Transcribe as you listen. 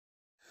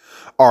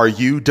Are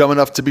you dumb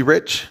enough to be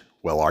rich?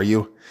 Well, are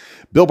you?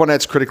 Bill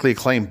Barnett's critically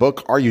acclaimed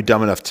book, Are You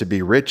Dumb Enough to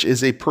Be Rich,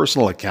 is a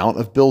personal account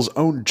of Bill's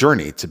own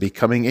journey to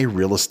becoming a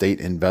real estate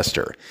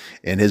investor.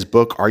 In his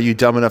book, Are You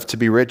Dumb Enough to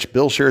Be Rich,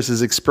 Bill shares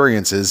his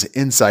experiences,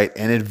 insight,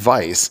 and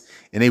advice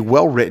in a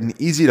well-written,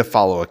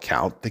 easy-to-follow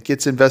account that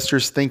gets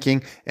investors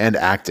thinking and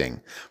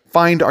acting.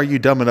 Find Are You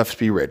Dumb Enough to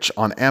Be Rich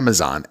on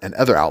Amazon and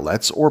other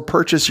outlets, or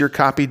purchase your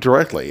copy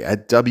directly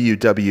at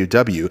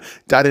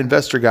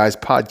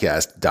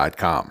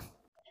www.investorguyspodcast.com.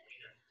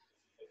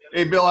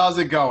 Hey, Bill, how's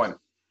it going?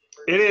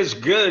 It is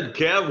good,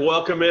 Kev.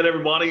 Welcome in,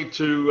 everybody,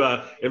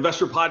 to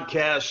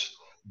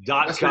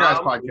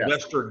investorpodcast.com,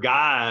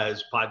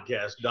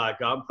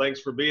 investorguyspodcast.com. Thanks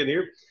for being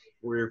here.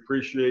 We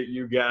appreciate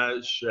you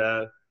guys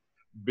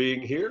being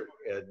here.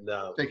 And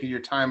taking your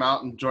time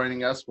out and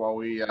joining us while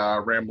we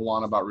ramble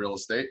on about real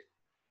estate.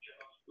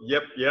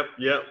 Yep.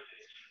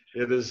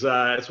 It is,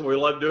 that's what we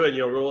love doing.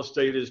 You know, real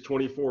estate is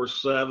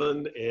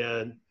 24/7,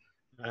 and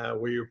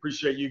we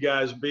appreciate you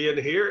guys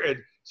being here. And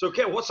so,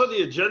 Kev, what's on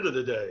the agenda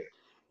today?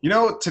 You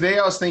know, today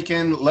I was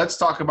thinking, let's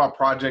talk about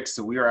projects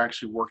that we are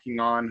actually working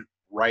on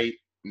right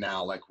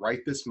now, like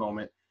right this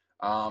moment.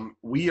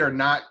 We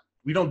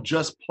don't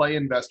just play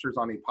investors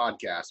on a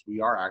podcast.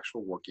 We are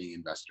actual working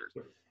investors.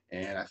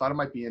 And I thought it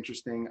might be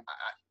interesting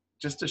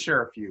just to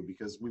share a few,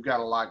 because we've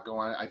got a lot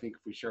going. I think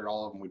if we shared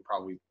all of them, we'd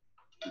probably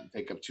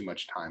take up too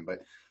much time.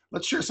 But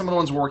let's share some of the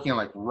ones we're working on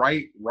like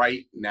right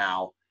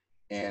now,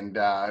 and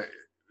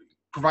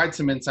provide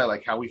some insight,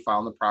 like how we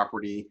found the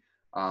property,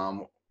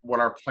 what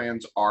our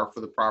plans are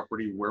for the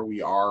property, where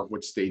we are,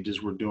 what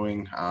stages we're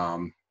doing,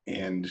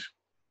 and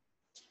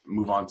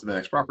move on to the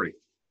next property.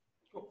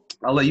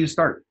 I'll let you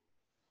start.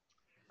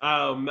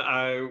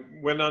 I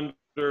went under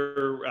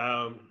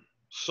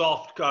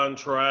soft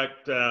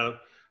contract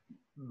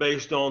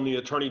based on the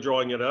attorney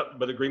drawing it up,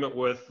 but agreement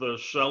with the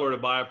seller to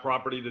buy a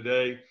property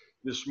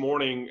this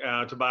morning,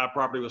 to buy a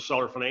property with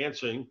seller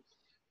financing.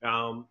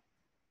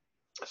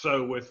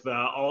 So with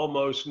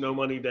almost no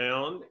money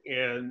down,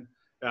 and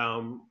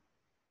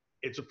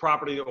it's a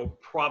property that will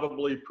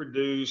probably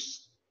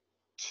produce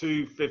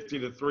 $250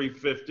 to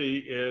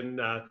 $350 in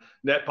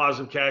net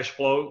positive cash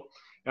flow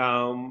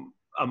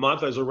a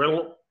month as a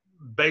rental,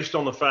 based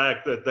on the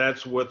fact that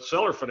that's with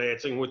seller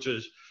financing, which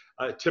is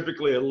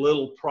typically a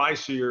little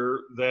pricier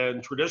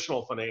than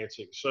traditional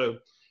financing. So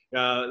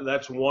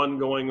that's one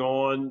going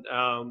on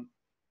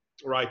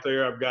right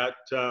there. I've got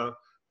 4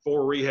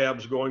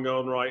 rehabs going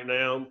on right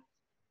now.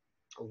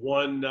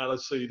 One,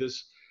 let's see,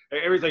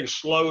 everything's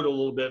slowed a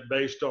little bit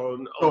based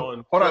on.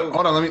 Hold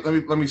on.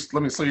 Let me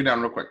slow you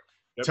down real quick.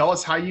 Yep. Tell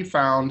us how you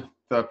found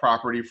the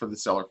property for the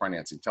seller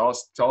financing. Tell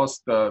us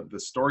the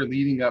story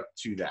leading up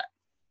to that.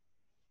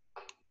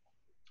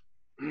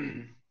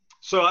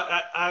 So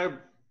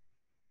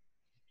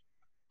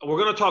we're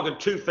going to talk in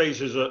 2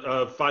 phases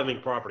of finding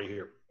property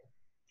here.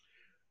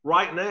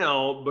 Right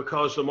now,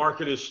 because the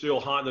market is still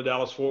hot in the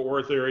Dallas-Fort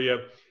Worth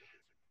area,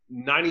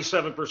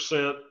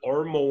 97%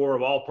 or more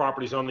of all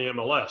properties on the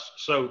MLS.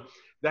 So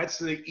that's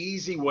the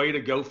easy way to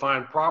go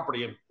find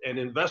property. And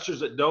investors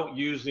that don't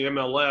use the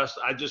MLS,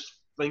 I just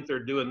think they're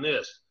doing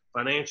this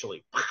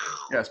financially.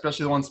 Yeah,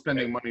 especially the ones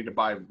spending money to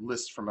buy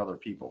lists from other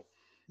people.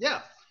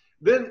 Yeah.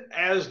 Then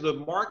as the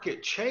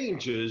market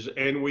changes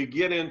and we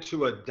get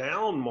into a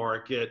down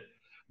market,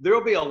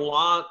 there'll be a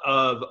lot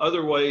of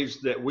other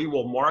ways that we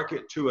will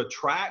market to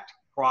attract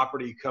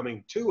property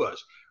coming to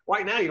us.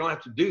 Right now, you don't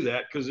have to do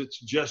that because it's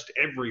just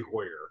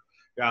everywhere.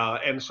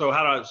 And so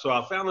I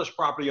found this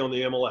property on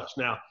the MLS.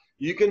 Now,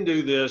 you can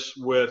do this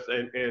with,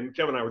 and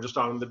Kevin and I were just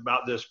talking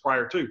about this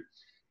prior to,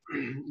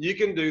 you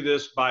can do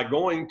this by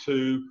going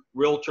to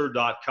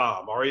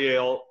realtor.com,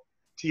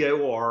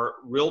 RELTOR,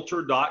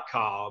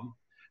 realtor.com.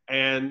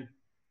 And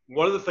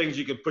one of the things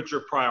you can put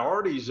your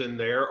priorities in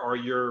there are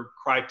your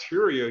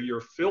criteria,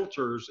 your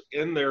filters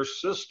in their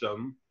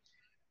system.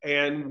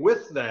 And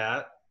with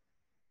that,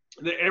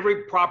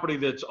 every property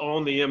that's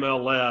on the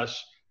MLS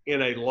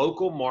in a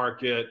local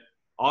market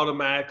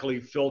automatically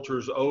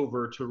filters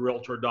over to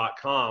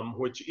realtor.com,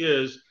 which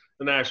is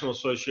the National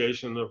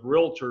Association of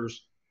Realtors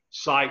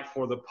site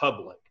for the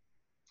public.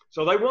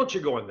 So they want you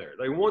going there.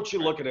 They want you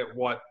looking at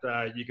what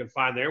you can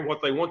find there. And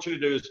what they want you to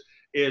do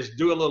is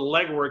do a little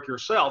legwork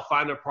yourself,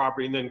 find a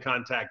property, and then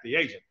contact the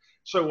agent.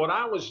 So what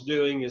I was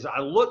doing is I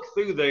look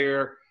through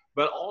there,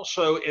 but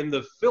also in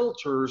the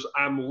filters,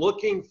 I'm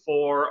looking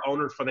for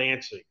owner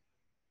financing.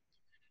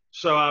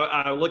 So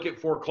I look at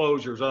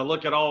foreclosures. I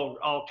look at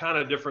all kind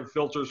of different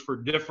filters for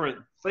different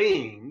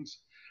things.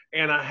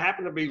 And I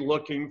happened to be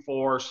looking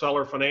for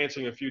seller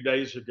financing a few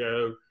days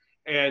ago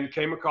and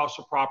came across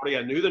a property.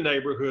 I knew the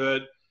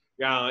neighborhood.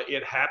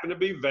 It happened to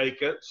be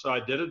vacant. So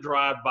I did a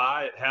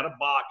drive-by. It had a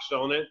box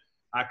on it.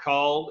 I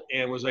called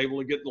and was able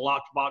to get the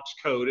locked box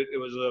coded. It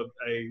was a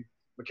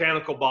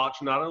mechanical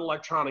box, not an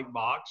electronic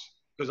box,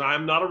 because I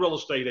am not a real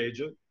estate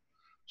agent.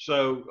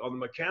 So on the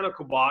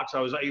mechanical box, I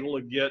was able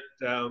to get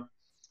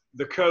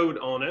the code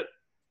on it,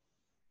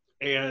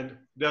 and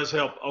does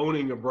help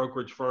owning a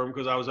brokerage firm,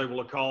 because I was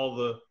able to call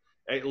the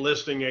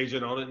listing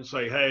agent on it and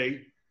say,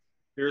 hey,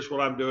 Here's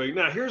what I'm doing.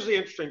 Now, here's the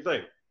interesting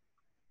thing.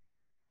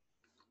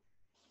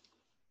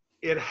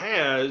 It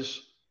has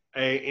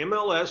a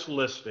MLS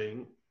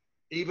listing,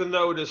 even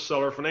though it is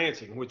seller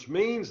financing, which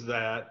means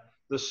that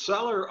the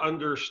seller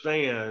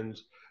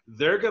understands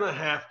they're going to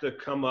have to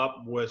come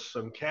up with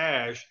some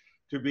cash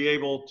to be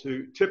able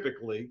to,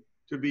 typically,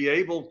 to be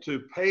able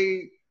to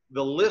pay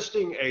the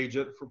listing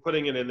agent for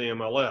putting it in the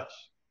MLS.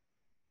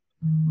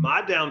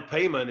 My down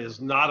payment is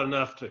not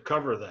enough to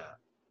cover that.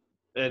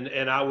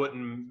 And I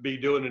wouldn't be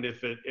doing it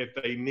if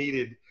they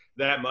needed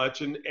that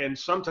much. And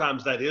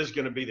sometimes that is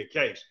going to be the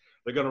case.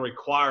 They're going to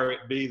require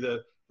it be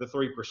the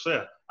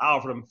 3%. I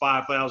offered them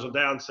 5,000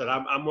 down, said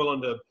I'm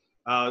willing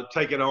to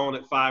take it on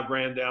at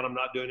 $5,000 down. I'm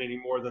not doing any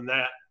more than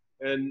that.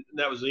 And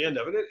that was the end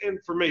of it. And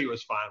for me, it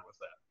was fine with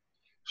that.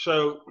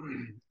 So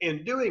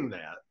in doing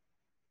that,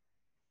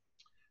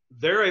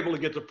 they're able to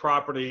get the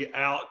property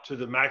out to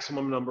the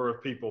maximum number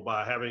of people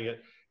by having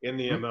it in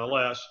the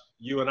MLS.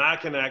 You and I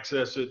can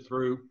access it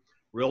through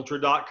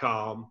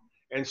Realtor.com.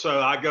 And so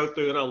I go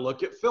through and I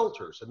look at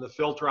filters. And the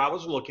filter I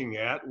was looking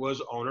at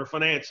was owner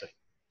financing.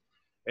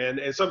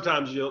 And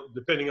sometimes,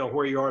 depending on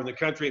where you are in the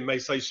country, it may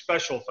say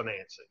special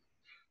financing.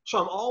 So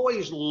I'm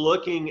always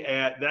looking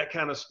at that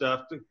kind of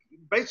stuff to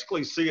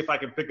basically see if I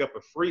can pick up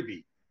a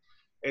freebie.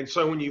 And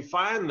so when you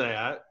find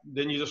that,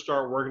 then you just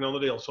start working on the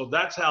deal. So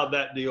that's how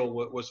that deal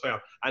was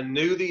found. I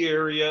knew the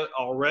area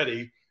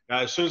already.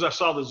 As soon as I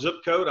saw the zip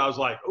code, I was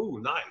like, "Ooh,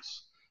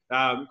 nice."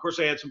 Of course,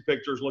 I had some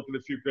pictures, looked at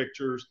a few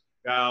pictures,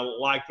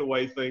 liked the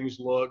way things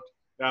looked.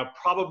 I'll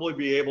probably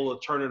be able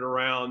to turn it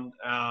around.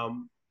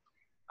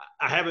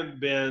 I haven't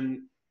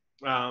been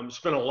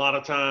spent a lot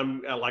of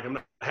time,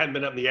 I hadn't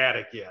been up in the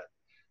attic yet.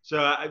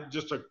 So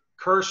just a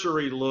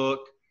cursory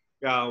look.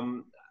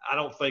 I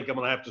don't think I'm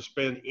going to have to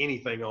spend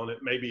anything on it,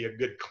 maybe a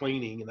good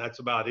cleaning, and that's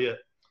about it.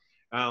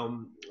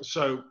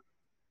 So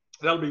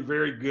that'll be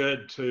very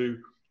good to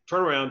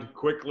turn around to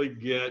quickly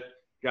get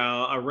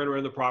a renter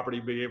in the property,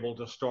 be able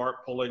to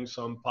start pulling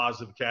some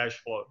positive cash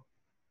flow.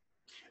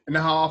 And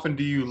how often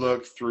do you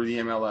look through the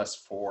MLS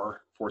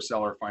for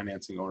seller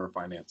financing, owner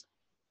financing?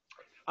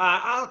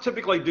 I'll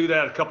typically do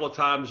that a couple of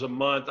times a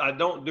month. I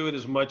don't do it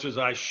as much as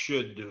I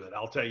should do it.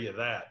 I'll tell you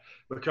that,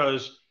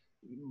 because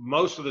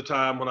most of the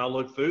time when I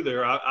look through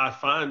there, I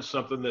find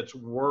something that's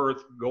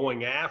worth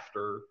going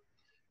after.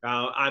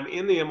 I'm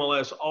in the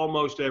MLS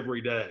almost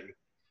every day.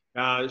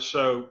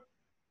 So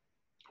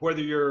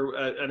whether you're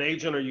an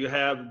agent or you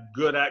have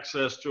good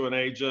access to an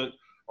agent,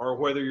 or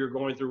whether you're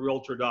going through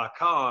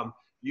Realtor.com,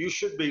 you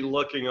should be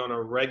looking on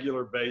a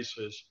regular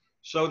basis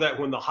so that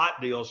when the hot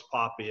deals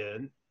pop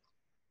in,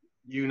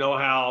 you know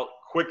how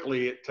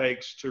quickly it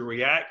takes to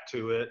react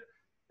to it,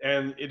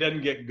 and it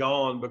doesn't get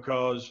gone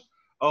because,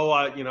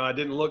 I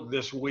didn't look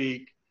this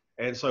week,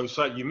 and so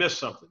you missed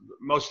something.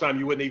 Most of the time,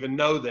 you wouldn't even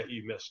know that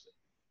you missed it.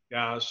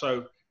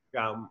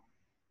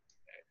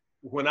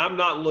 When I'm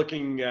not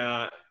looking,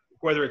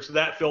 whether it's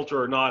that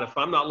filter or not, if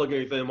I'm not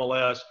looking at the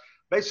MLS,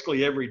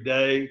 basically every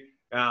day,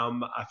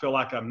 I feel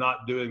like I'm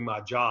not doing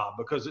my job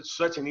because it's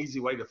such an easy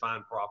way to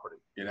find property.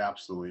 It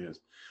absolutely is.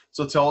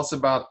 So tell us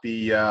about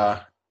the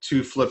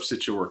 2 flips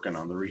that you're working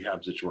on, the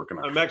rehabs that you're working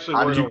on. I'm actually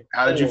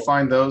how did you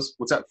find those?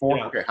 What's that for?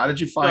 Yeah. Okay. How did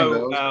you find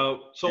those?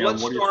 So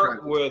let's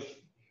start with,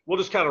 we'll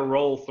just kind of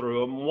roll through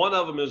them. One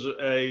of them is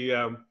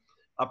a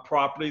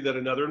property that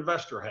another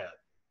investor had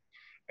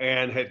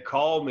and had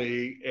called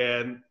me,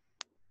 and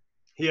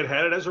he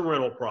had it as a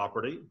rental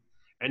property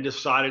and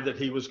decided that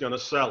he was going to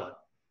sell it.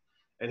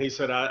 And he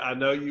said, I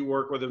know you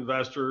work with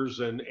investors,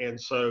 and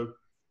so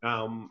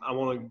I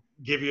want to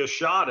give you a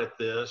shot at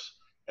this.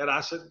 And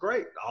I said,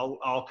 great,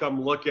 I'll come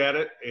look at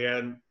it.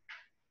 And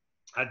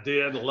I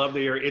did. Love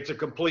the area. It's a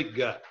complete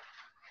gut.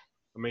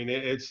 I mean,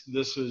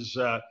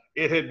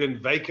 it had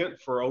been vacant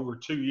for over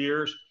 2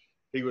 years.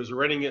 He was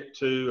renting it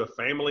to a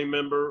family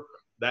member.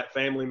 That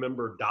family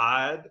member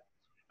died.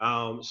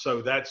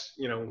 So that's,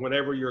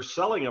 whenever you're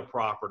selling a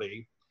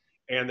property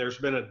and there's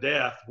been a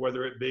death,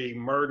 whether it be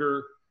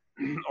murder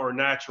or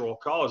natural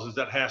causes,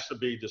 that has to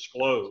be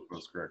disclosed.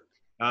 That's correct.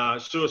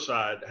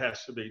 Suicide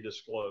has to be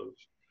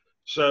disclosed.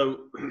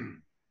 So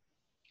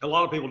a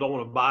lot of people don't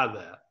want to buy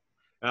that.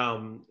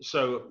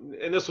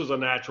 And this was a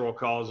natural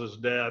causes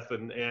death.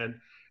 And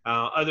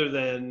other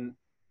than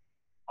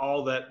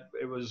all that,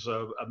 it was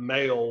a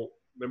male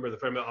member of the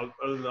family,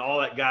 other than all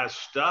that guy's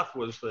stuff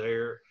was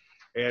there.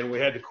 And we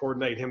had to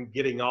coordinate him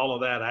getting all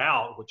of that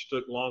out, which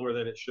took longer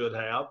than it should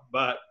have.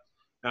 But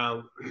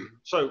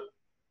so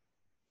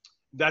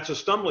that's a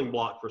stumbling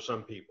block for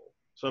some people.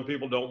 Some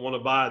people don't want to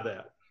buy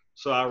that.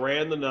 So I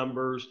ran the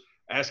numbers,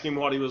 asked him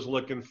what he was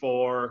looking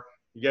for.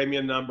 He gave me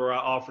a number. I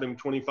offered him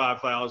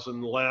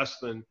 $25,000 less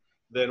than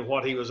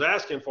what he was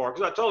asking for.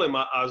 Because I told him,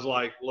 I was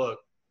like, look,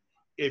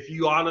 if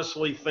you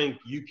honestly think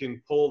you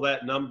can pull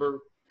that number,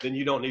 then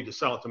you don't need to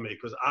sell it to me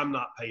because I'm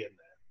not paying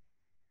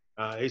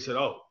that. He said,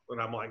 oh,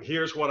 and I'm like,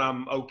 here's what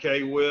I'm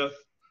okay with,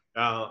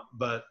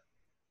 but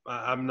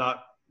I'm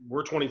not,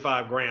 we're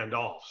 $25,000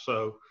 off.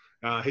 So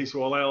he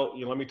said, well,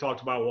 let me talk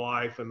to my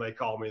wife. And they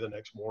called me the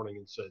next morning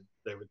and said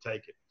they would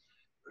take it.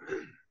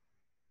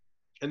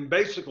 And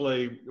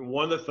basically,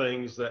 one of the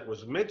things that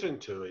was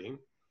mentioned to him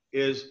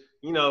is,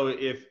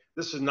 if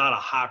this is not a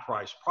high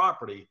price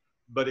property,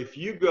 but if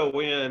you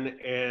go in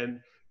and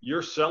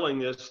you're selling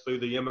this through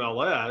the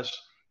MLS,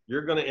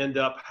 you're going to end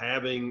up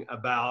having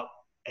about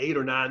 $8,000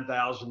 or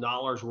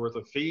 $9,000 worth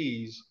of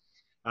fees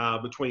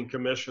between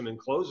commission and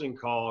closing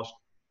costs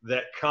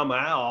that come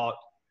out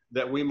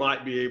that we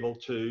might be able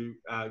to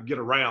get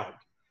around.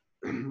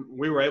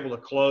 We were able to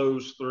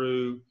close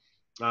through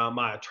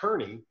my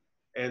attorney,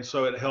 and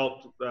so it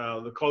helped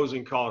the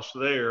closing costs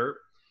there,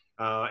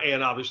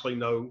 and obviously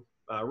no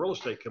real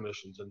estate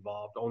commissions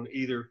involved on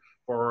either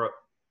for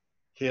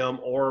him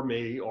or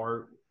me,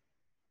 or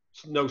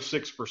no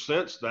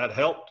 6%. That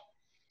helped.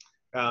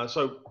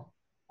 So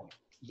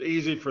it's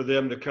easy for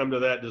them to come to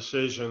that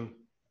decision.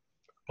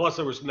 Plus,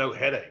 there was no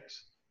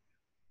headaches.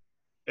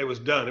 It was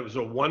done. It was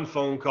a one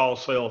phone call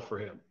sale for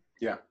him.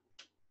 Yeah.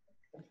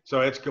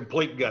 So it's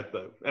complete gut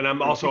though. And I'm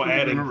also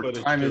adding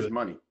footage. Time is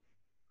money.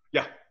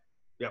 Yeah.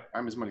 Yeah.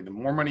 Time is money. The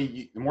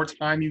more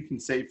time you can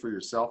save for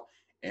yourself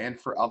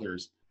and for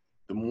others,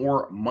 the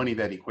more money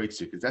that equates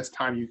to, because that's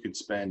time you could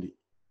spend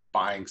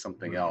buying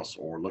something else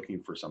or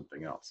looking for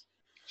something else.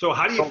 So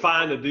how do you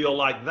find a deal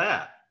like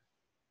that?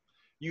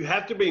 You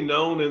have to be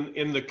known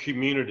in the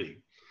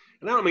community.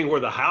 And I don't mean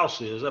where the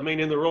house is. I mean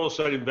in the real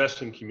estate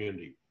investing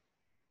community.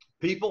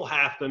 People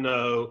have to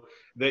know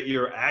that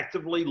you're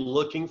actively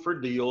looking for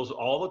deals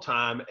all the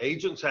time.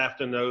 Agents have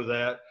to know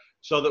that,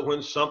 so that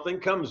when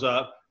something comes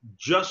up,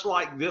 just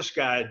like this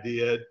guy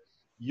did,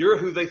 you're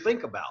who they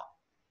think about.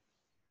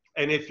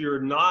 And if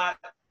you're not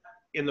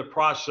in the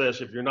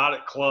process, if you're not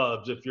at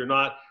clubs, if you're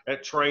not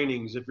at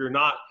trainings, if you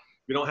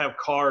don't have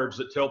cards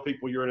that tell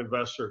people you're an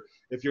investor,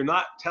 if you're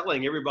not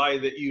telling everybody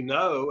that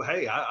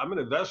hey, I'm an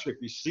investor, if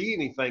you see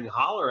anything,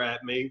 holler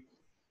at me,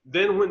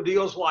 then when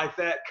deals like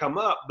that come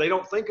up, they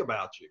don't think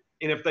about you.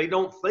 And if they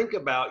don't think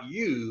about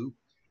you,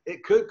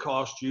 it could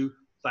cost you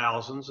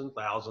thousands and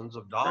thousands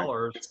of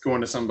dollars. It's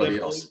going to somebody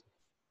else.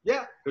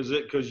 Yeah,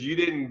 because you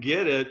didn't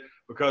get it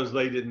because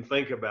they didn't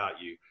think about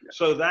you. Yeah.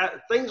 So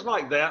that things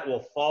like that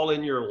will fall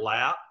in your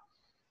lap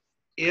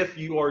if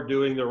you are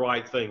doing the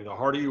right thing. The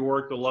harder you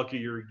work, the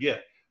luckier you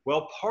get.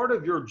 Well, part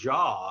of your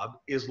job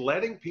is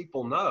letting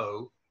people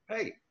know,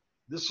 hey,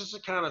 this is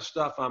the kind of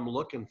stuff I'm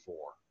looking for.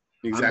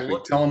 Exactly.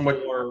 Tell them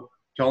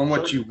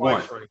what you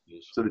want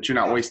so that you're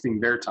not wasting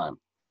their time.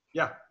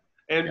 Yeah.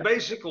 And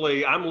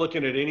basically, I'm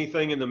looking at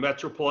anything in the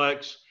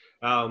Metroplex.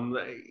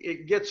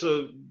 It gets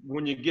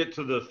when you get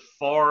to the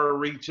far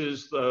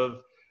reaches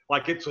of,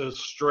 like, it's a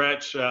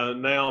stretch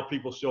now,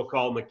 people still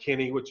call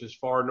McKinney, which is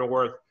far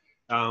north,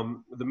 the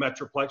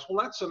Metroplex. Well,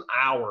 that's an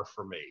hour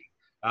for me.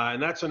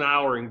 And that's an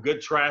hour in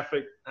good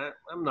traffic.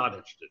 I'm not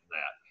interested in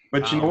that.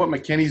 But you know what?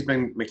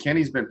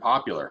 McKinney's been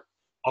popular.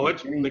 Oh,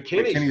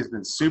 McKinney's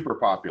been super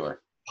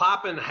popular.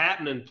 Popping,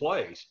 happening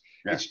place.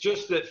 Yeah. It's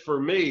just that for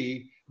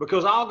me,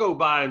 because I'll go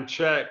by and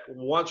check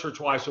once or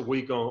twice a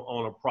week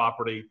on a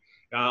property,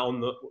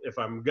 if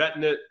I'm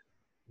gutting it,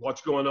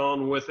 what's going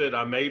on with it.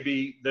 I may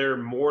be there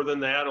more than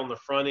that on the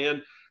front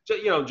end,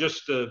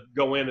 just to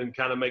go in and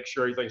kind of make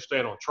sure everything's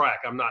staying on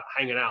track. I'm not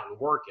hanging out and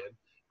working,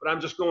 but I'm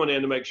just going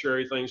in to make sure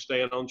everything's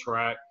staying on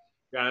track.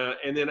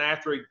 And then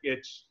after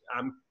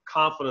I'm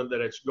confident that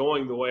it's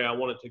going the way I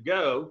want it to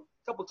go.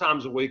 A couple of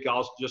times a week,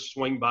 I'll just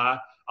swing by.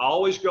 I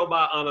always go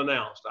by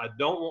unannounced. I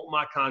don't want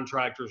my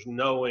contractors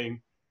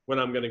knowing when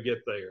I'm going to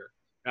get there.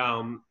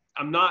 I'm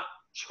not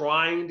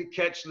trying to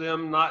catch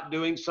them not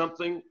doing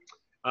something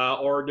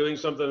or doing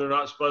something they're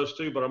not supposed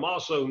to, but I'm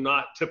also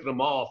not tipping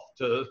them off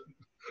to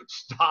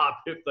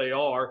stop if they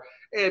are.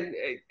 And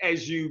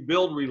as you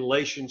build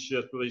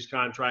relationships with these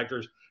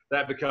contractors,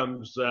 that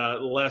becomes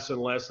less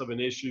and less of an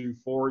issue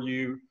for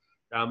you.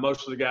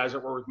 Most of the guys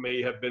that work with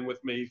me have been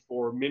with me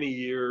for many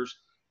years.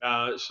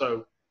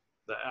 So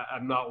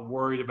I'm not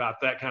worried about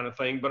that kind of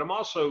thing, but I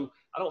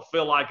don't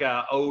feel like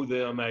I owe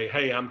them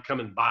hey, I'm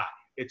coming by.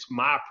 It's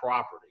my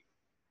property.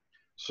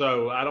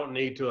 So I don't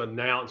need to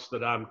announce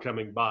that I'm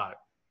coming by.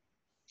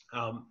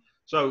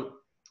 So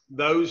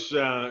those,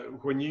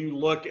 when you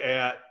look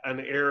at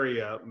an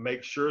area,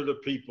 make sure the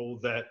people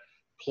that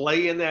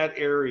play in that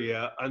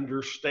area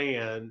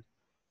understand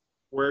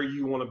where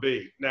you want to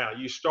be. Now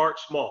you start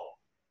small.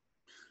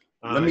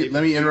 Let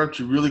me interrupt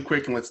you really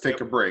quick and let's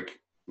take a break.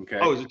 Okay.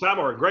 Oh, is it time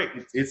already? Great.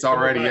 It's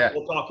already, yeah.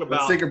 We'll talk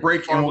about. Let's take a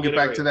break and we'll get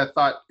back to that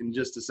thought in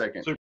just a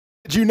second.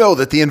 Did you know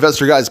that the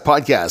Investor Guys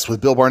podcast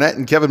with Bill Barnett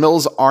and Kevin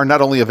Mills are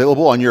not only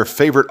available on your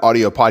favorite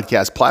audio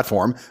podcast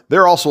platform,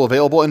 they're also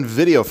available in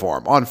video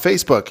form on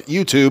Facebook,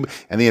 YouTube,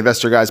 and the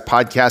Investor Guys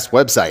podcast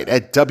website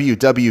at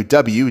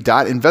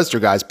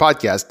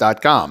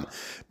www.investorguyspodcast.com.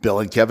 Bill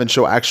and Kevin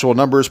show actual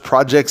numbers,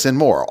 projects, and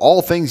more.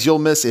 All things you'll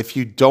miss if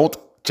you don't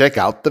check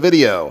out the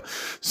video.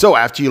 So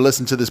after you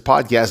listen to this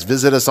podcast,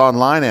 visit us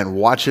online and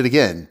watch it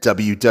again,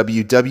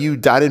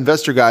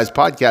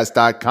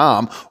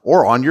 www.investorguyspodcast.com,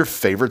 or on your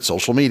favorite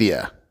social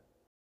media.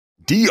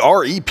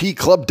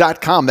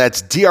 DREPclub.com.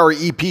 That's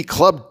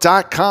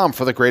DREPclub.com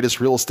for the greatest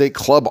real estate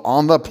club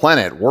on the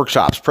planet.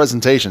 Workshops,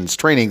 presentations,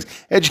 trainings,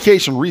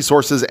 education,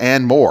 resources,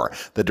 and more.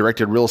 The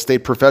Directed Real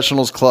Estate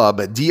Professionals Club,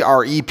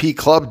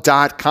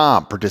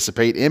 DREPclub.com.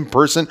 Participate in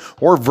person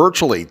or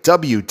virtually.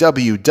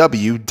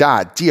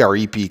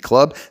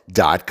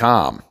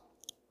 www.drepclub.com.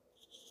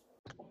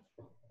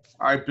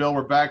 All right, Bill,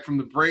 we're back from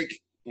the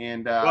break.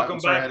 And welcome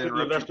back to the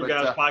interrupt Investor you,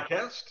 Guys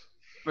podcast.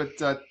 But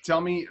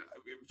tell me,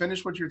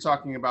 finish what you're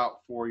talking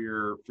about for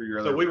your So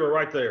other. we were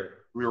right there.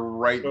 We were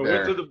right When we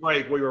there. went to the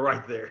break, we were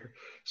right there.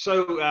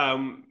 So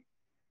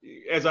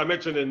as I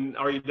mentioned in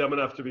Are You Dumb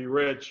Enough to Be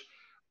Rich,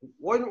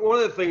 one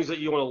of the things that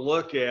you want to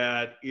look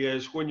at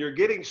is when you're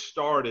getting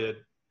started,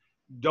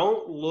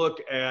 don't look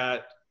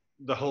at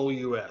the whole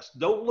U.S.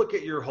 Don't look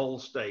at your whole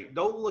state.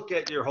 Don't look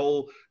at your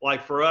whole,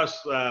 like for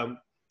us,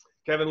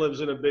 Kevin lives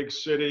in a big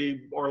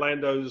city.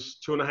 Orlando's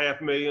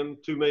 2.5 million,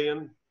 2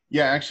 million.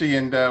 Yeah, actually,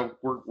 and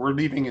we're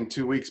leaving in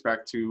 2 weeks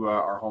back to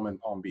our home in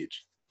Palm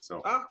Beach.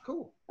 So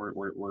Cool. We're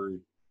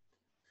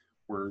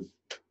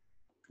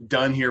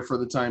done here for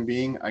the time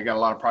being. I got a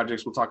lot of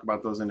projects. We'll talk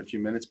about those in a few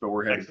minutes, but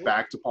we're headed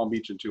back to Palm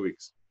Beach in 2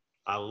 weeks.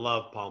 I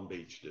love Palm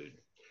Beach, dude.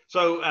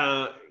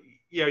 So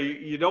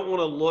you don't want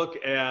to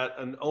look at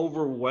an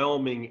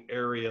overwhelming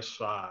area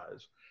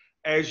size.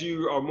 As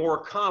you are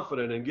more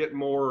confident and get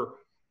more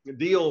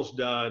deals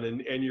done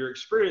and your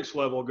experience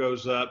level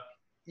goes up,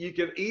 you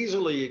can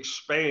easily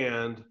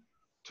expand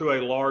to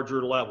a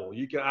larger level.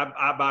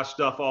 I buy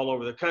stuff all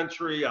over the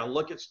country. I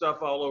look at stuff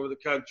all over the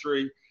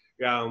country.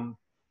 I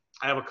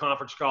have a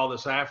conference call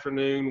this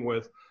afternoon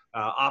with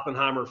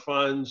Oppenheimer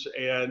Funds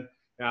and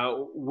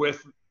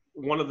with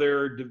one of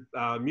their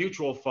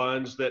mutual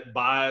funds that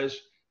buys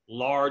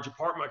large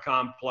apartment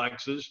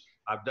complexes.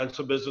 I've done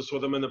some business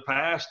with them in the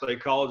past.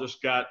 They've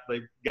got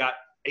 $8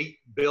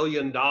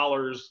 billion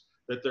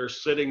that they're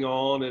sitting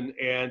on.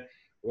 And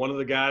one of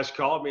the guys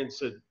called me and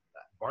said,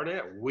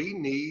 Barnett, we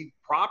need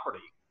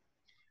property.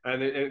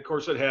 And of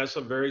course, it has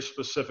some very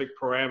specific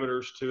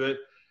parameters to it,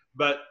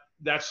 but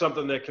that's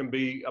something that can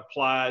be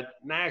applied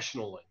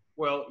nationally.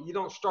 Well, you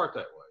don't start that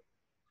way.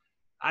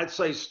 I'd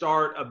say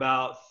start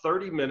about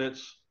 30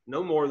 minutes,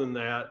 no more than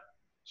that,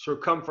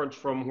 circumference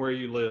from where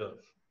you live,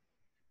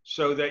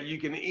 so that you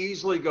can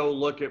easily go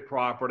look at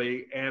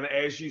property. And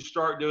as you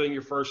start doing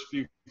your first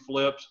few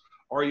flips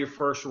or your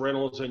first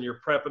rentals and you're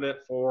prepping it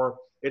for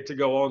it to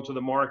go onto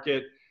the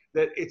market,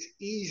 that it's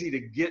easy to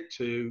get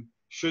to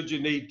should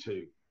you need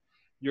to.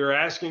 You're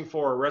asking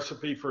for a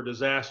recipe for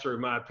disaster,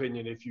 in my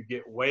opinion, if you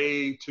get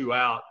way too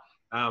out.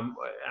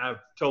 I've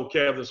told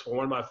Kev this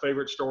one of my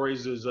favorite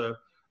stories is a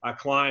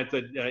client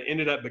that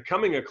ended up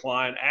becoming a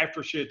client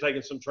after she had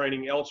taken some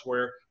training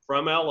elsewhere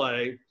from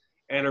LA.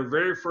 And her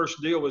very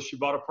first deal was she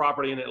bought a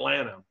property in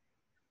Atlanta.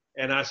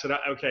 And I said,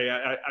 okay,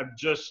 I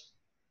just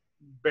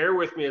bear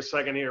with me a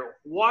second here.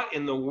 What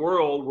in the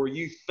world were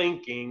you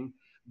thinking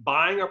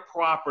buying a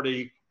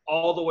property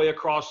all the way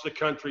across the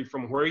country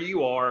from where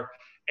you are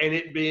and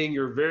it being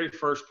your very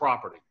first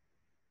property?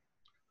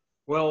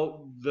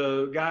 Well,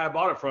 the guy I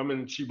bought it from,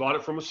 and she bought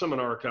it from a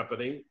seminar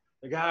company,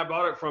 the guy I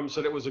bought it from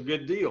said it was a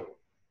good deal.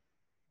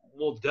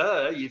 Well,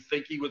 duh, you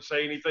think he would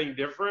say anything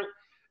different?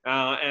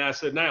 And I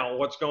said, now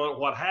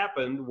what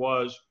happened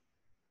was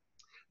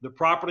the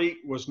property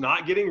was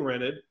not getting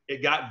rented.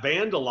 It got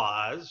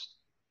vandalized.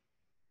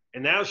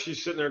 And now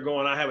she's sitting there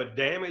going, I have a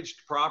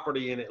damaged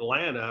property in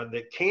Atlanta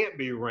that can't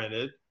be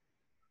rented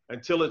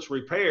until it's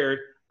repaired.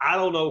 I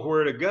don't know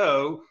where to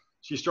go.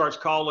 She starts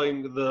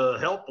calling the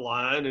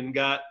helpline and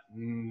got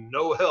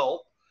no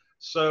help.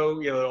 So,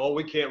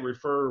 we can't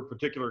refer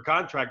particular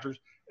contractors.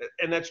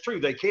 And that's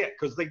true. They can't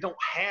because they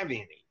don't have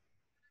any.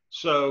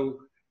 So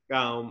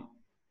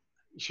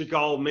she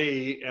called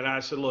me and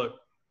I said, look,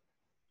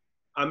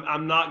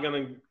 I'm not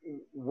going to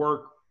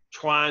work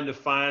trying to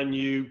find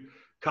you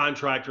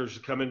contractors to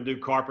come and do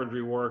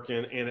carpentry work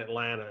in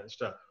Atlanta and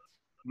stuff.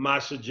 My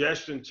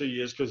suggestion to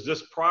you is, because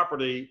this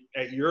property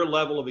at your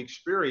level of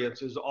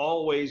experience is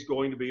always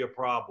going to be a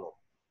problem.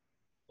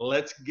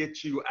 Let's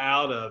get you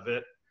out of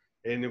it.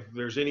 And if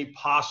there's any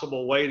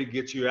possible way to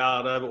get you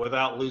out of it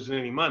without losing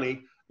any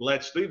money,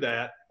 let's do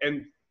that.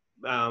 And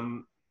a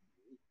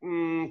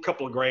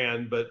couple of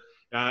grand, but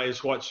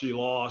is what she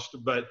lost.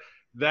 But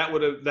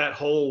that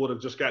hole would have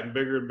just gotten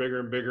bigger and bigger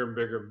and bigger and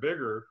bigger and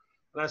bigger.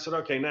 And I said,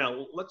 okay,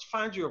 now let's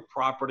find you a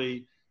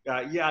property.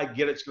 Yeah, I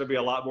get it's going to be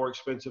a lot more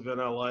expensive in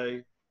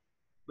LA,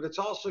 but it's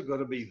also going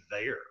to be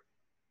there.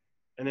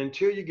 And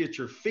until you get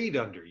your feet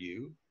under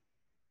you,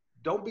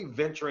 don't be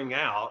venturing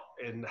out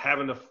and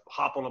having to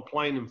hop on a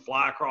plane and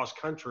fly across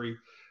country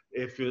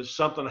if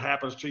something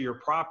happens to your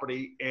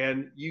property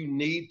and you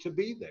need to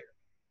be there.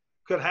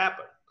 Could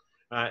happen.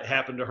 It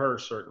happened to her,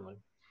 certainly.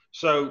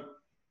 So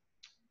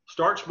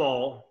start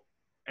small.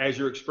 As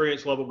your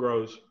experience level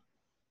grows,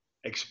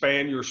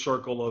 expand your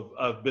circle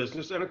of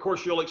business. And of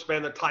course, you'll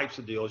expand the types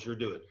of deals you're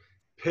doing.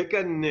 Pick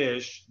a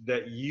niche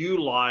that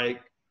you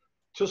like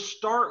to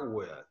start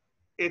with.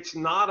 It's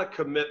not a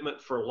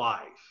commitment for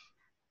life.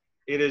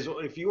 It is,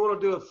 if you want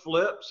to do a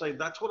flip, say,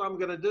 that's what I'm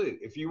going to do.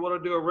 If you want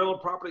to do a rental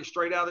property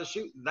straight out of the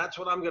chute, that's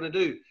what I'm going to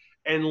do.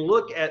 And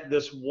look at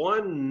this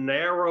one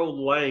narrow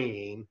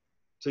lane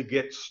to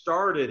get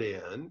started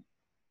in.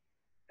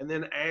 And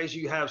then as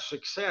you have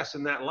success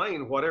in that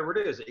lane, whatever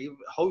it is, even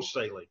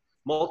wholesaling,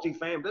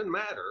 multifamily, doesn't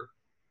matter.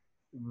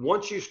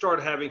 Once you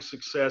start having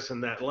success in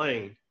that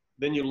lane,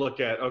 then you look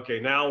at, okay,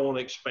 now I want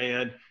to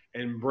expand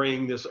and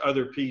bring this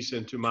other piece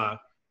into my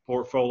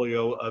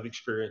portfolio of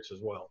experience as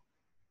well.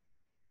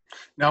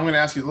 Now I'm going to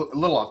ask you a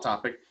little off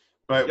topic,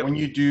 but Yep. when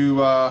you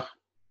do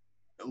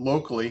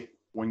locally,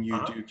 when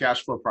you do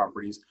cash flow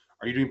properties,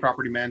 are you doing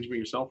property management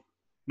yourself?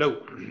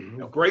 No,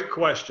 great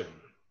question.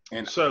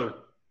 And So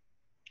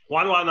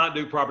why do I not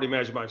do property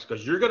management?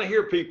 Because you're going to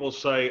hear people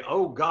say,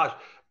 oh gosh,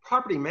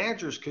 property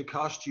managers could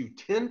cost you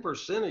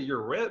 10% of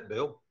your rent,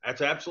 Bill. That's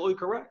absolutely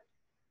correct.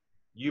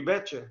 You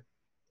betcha.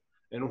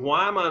 And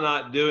why am I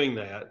not doing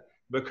that?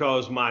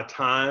 Because my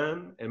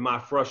time and my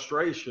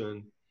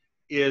frustration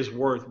is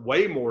worth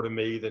way more to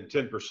me than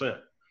 10%.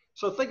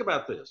 So think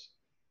about this,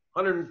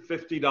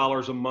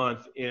 $150 a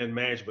month in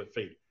management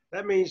fee.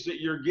 That means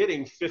that you're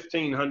getting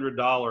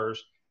 $1,500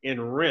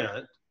 in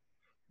rent.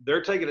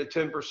 They're taking a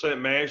 10%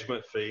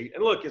 management fee.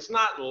 And look, it's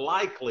not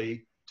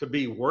likely to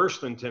be worse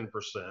than 10%.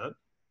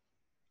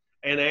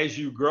 And as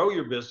you grow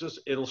your business,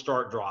 it'll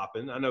start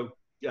dropping. I know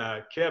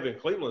Kevin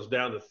Cleveland's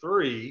down to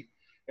 3,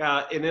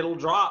 and it'll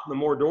drop. The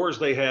more doors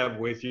they have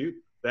with you,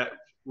 that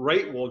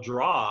rate will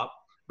drop.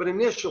 But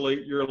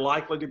initially, you're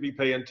likely to be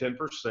paying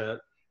 10%.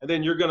 And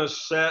then you're going to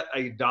set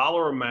a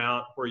dollar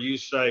amount where you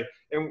say,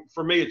 and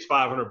for me, it's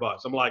 $500.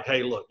 I'm like,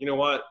 hey, look, you know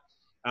what?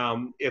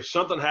 If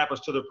something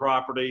happens to the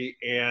property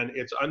and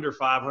it's under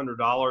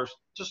 $500,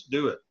 just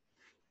do it.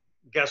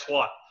 Guess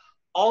what?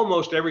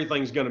 Almost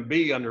everything's going to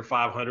be under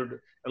 $500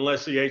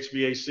 unless the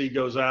HVAC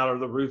goes out or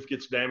the roof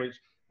gets damaged.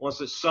 Once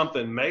it's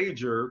something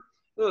major,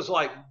 it's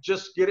like,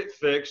 just get it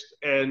fixed.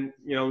 And,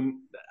 you know,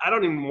 I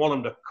don't even want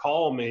them to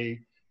call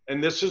me.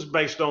 And this is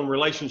based on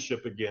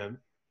relationship again.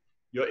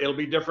 It'll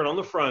be different on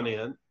the front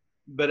end.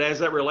 But as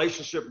that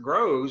relationship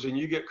grows and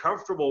you get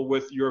comfortable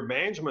with your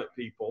management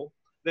people,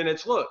 then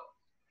it's, look,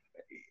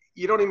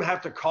 you don't even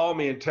have to call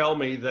me and tell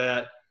me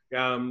that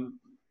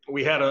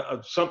we had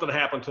something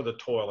happen to the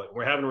toilet.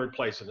 We're having to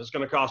replace it. It's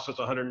going to cost us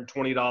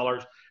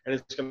 $120 and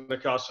it's going to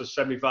cost us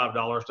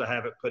 $75 to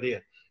have it put in.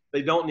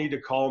 They don't need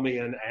to call me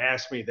and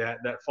ask me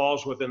that. That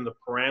falls within the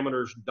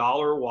parameters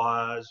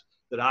dollar-wise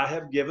that I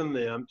have given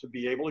them to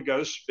be able to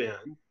go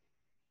spend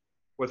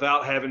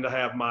without having to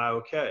have my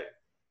okay.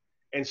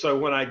 And so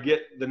when I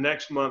get the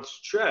next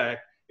month's check,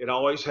 it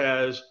always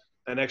has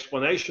an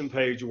explanation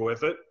page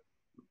with it.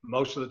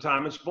 Most of the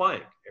time it's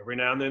blank. Every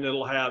now and then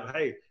it'll have,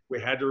 hey, we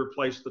had to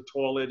replace the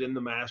toilet in the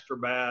master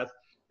bath.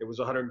 It was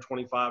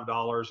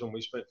 $125 and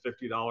we spent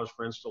 $50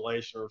 for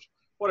installation or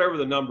whatever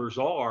the numbers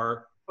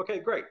are. Okay,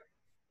 great.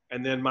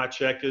 And then my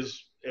check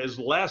is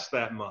less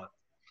that month.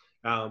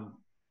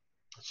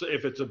 So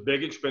if it's a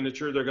big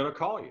expenditure, they're going to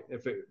call you.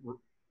 If it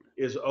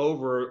is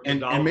over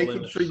and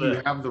making sure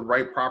you have the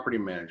right property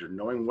manager,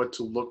 knowing what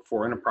to look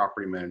for in a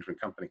property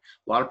management company.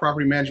 A lot of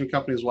property management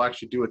companies will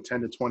actually do a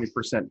 10 to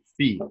 20%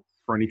 fee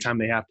for any time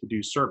they have to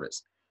do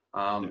service.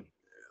 A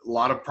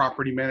lot of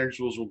property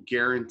managers will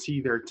guarantee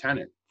their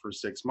tenant for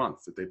 6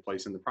 months that they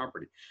place in the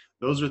property.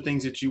 Those are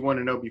things that you want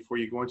to know before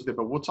you go into that.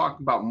 But we'll talk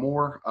about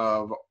more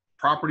of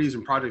properties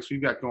and projects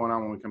we've got going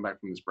on when we come back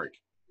from this break.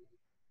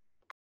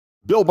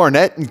 Bill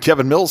Barnett and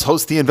Kevin Mills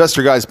host the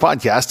Investor Guys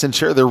podcast and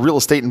share their real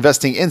estate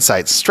investing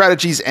insights,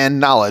 strategies, and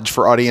knowledge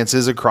for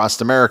audiences across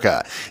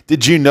America.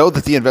 Did you know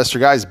that the Investor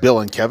Guys,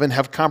 Bill and Kevin,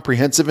 have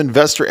comprehensive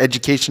investor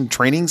education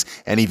trainings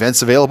and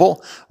events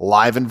available?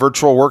 Live and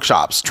virtual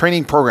workshops,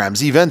 training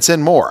programs, events,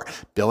 and more.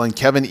 Bill and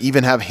Kevin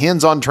even have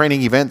hands-on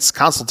training events,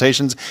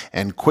 consultations,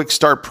 and quick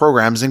start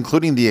programs,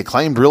 including the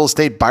acclaimed real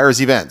estate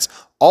buyers events,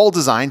 all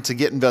designed to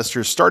get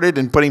investors started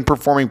in putting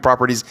performing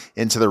properties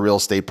into their real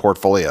estate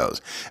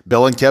portfolios.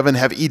 Bill and Kevin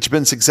have each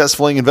been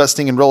successfully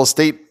investing in real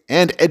estate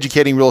and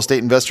educating real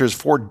estate investors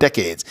for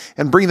decades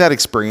and bring that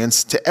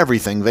experience to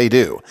everything they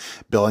do.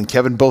 Bill and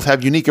Kevin both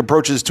have unique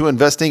approaches to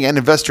investing and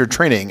investor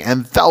training,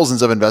 and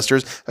thousands of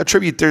investors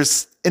attribute their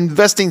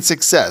investing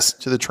success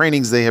to the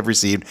trainings they have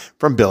received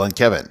from Bill and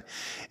Kevin.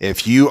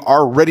 If you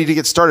are ready to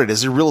get started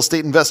as a real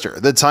estate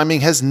investor, the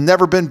timing has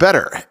never been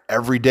better.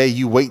 Every day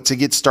you wait to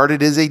get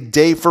started is a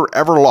day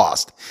forever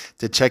lost.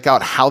 To check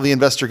out how the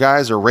Investor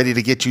Guys are ready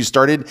to get you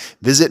started,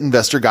 visit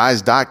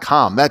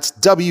investorguys.com. That's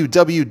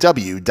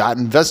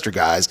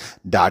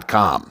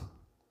www.investorguys.com.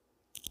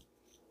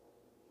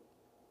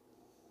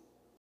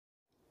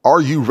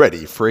 Are you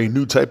ready for a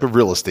new type of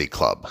real estate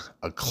club?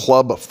 A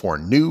club for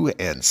new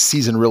and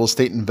seasoned real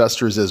estate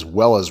investors as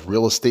well as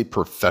real estate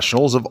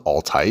professionals of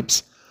all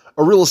types?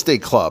 A real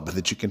estate club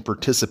that you can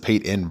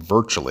participate in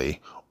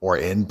virtually or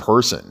in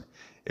person.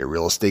 A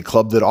real estate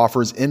club that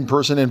offers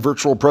in-person and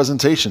virtual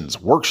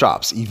presentations,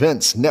 workshops,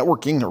 events,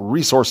 networking,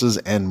 resources,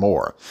 and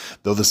more.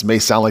 Though this may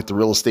sound like the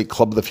real estate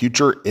club of the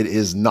future, it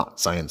is not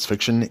science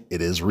fiction,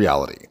 it is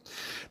reality.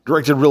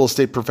 Directed Real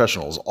Estate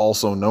Professionals,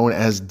 also known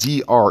as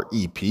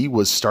DREP,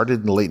 was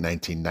started in the late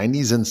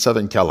 1990s in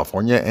Southern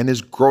California and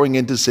is growing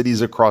into cities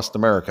across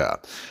America.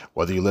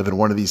 Whether you live in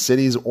one of these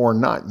cities or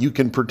not, you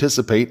can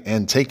participate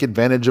and take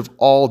advantage of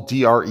all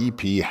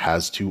DREP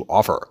has to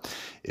offer.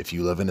 If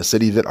you live in a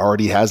city that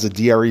already has a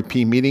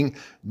DREP meeting,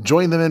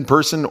 join them in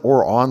person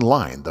or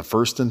online the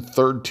first and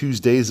third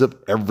Tuesdays of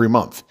every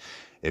month.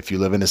 If you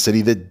live in a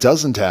city that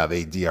doesn't have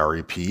a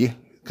DREP,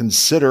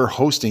 consider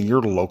hosting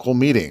your local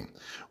meeting.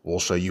 We'll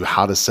show you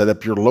how to set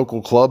up your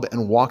local club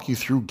and walk you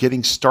through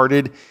getting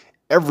started,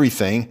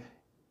 everything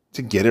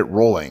to get it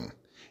rolling.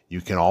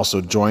 You can also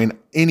join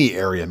any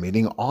area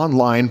meeting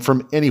online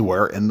from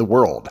anywhere in the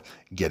world.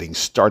 Getting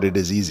started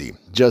is easy.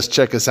 Just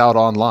check us out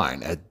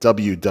online at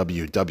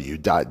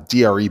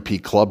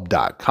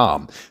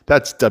www.drepclub.com.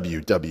 That's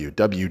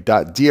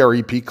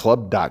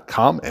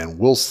www.drepclub.com, and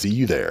we'll see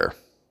you there.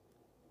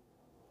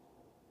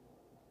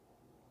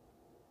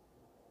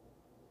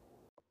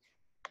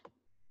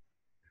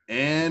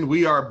 And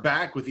we are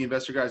back with the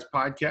Investor Guys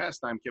podcast.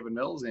 I'm Kevin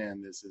Mills,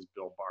 and this is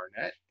Bill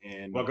Barnett.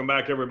 And Welcome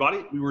back,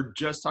 everybody. we were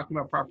just talking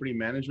about property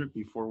management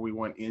before we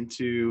went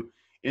into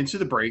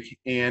the break.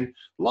 And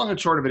long and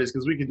short of it is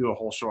because we could do a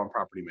whole show on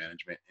property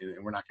management,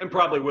 and we're not going And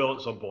probably will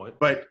at some point.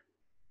 But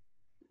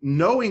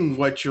knowing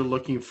what you're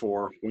looking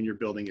for when you're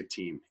building a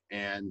team,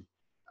 and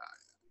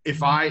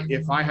if I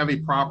have a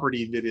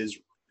property that is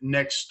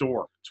next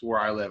door to where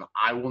I live,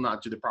 I will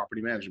not do the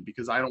property management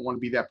because I don't want to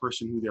be that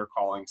person who they're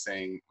calling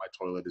saying my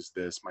toilet is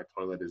this, my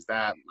toilet is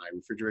that, my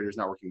refrigerator is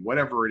not working,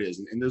 whatever it is.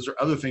 And those are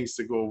other things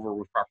to go over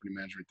with property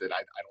management that I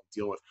don't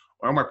deal with,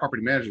 or my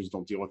property managers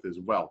don't deal with as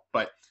well.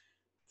 But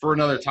for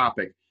another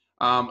topic,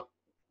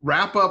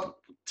 wrap up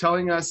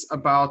telling us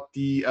about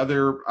the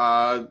other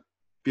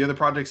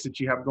projects that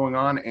you have going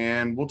on,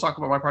 and we'll talk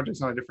about my projects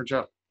on a different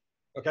show.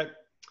 Okay.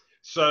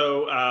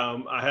 So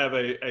I have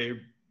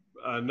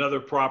another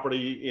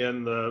property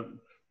in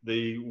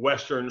the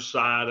western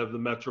side of the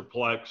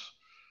Metroplex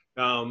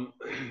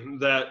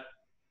that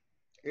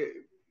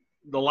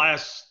the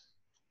last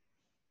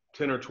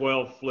 10 or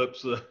 12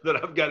 flips that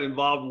I've got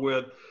involved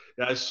with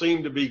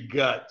seem to be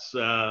guts.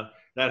 That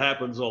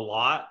happens a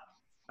lot,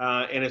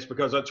 and it's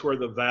because that's where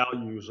the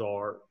values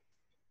are.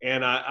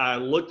 And I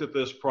looked at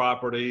this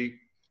property,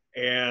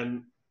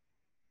 and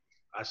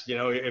I said,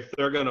 if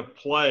they're going to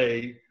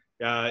play,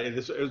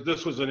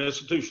 this was an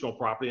institutional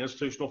property,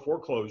 institutional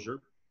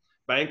foreclosure,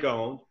 bank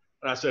owned.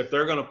 And I said, if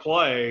they're going to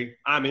play,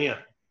 I'm in.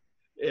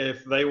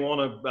 If they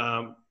want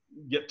to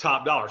get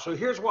top dollar. So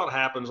here's what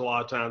happens a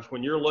lot of times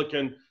when you're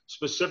looking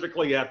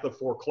specifically at the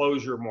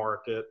foreclosure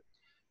market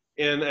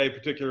in a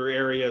particular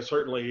area,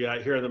 certainly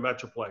here in the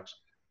Metroplex.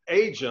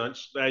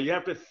 Agents, you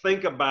have to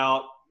think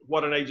about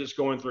what an agent's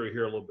going through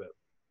here a little bit.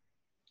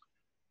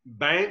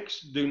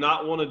 Banks do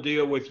not want to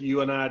deal with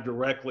you and I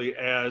directly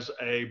as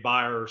a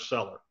buyer or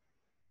seller.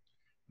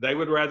 They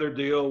would rather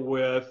deal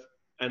with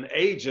an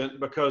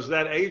agent because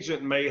that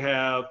agent may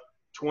have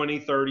 20,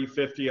 30,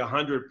 50,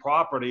 100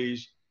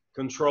 properties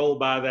controlled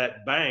by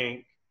that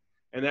bank,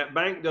 and that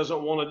bank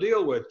doesn't want to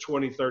deal with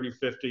 20, 30,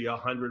 50,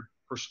 100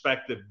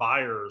 prospective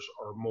buyers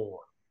or more.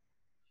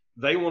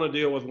 They want to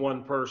deal with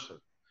one person.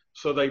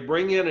 So they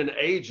bring in an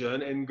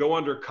agent and go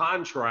under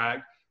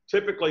contract,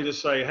 typically to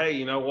say, hey,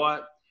 you know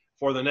what?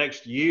 For the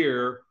next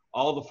year,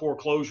 all the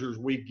foreclosures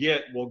we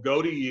get will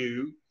go to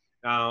you,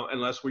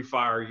 unless we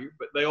fire you,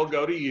 but they'll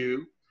go to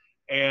you,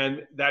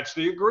 and that's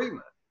the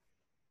agreement.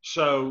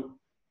 So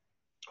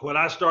when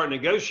I start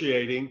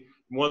negotiating,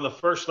 one of the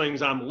first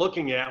things I'm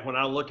looking at when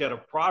I look at a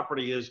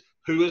property is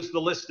who is the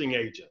listing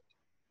agent.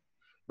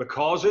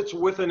 Because it's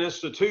with an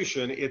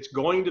institution, it's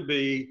going to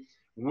be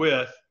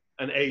with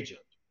an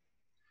agent.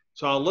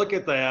 So I'll look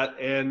at that,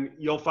 and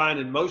you'll find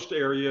in most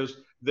areas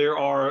there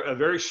are a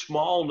very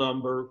small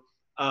number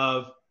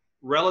of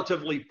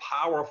relatively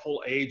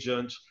powerful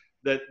agents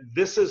that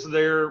this is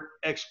their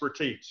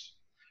expertise.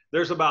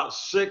 There's about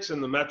 6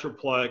 in the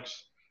Metroplex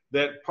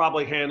that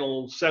probably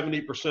handle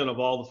 70% of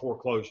all the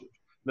foreclosures.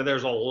 Now,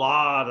 there's a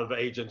lot of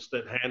agents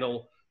that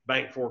handle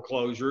bank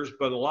foreclosures,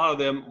 but a lot of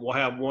them will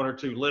have 1 or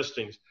 2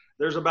 listings.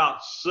 There's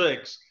about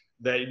 6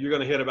 that you're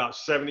going to hit about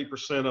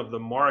 70% of the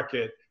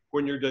market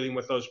when you're dealing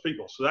with those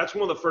people. So that's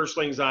one of the first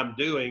things I'm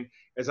doing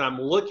is I'm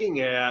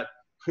looking at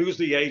who's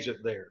the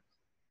agent there.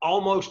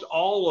 Almost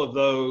all of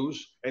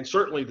those, and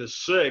certainly the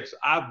 6,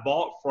 I've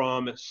bought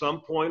from at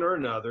some point or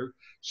another.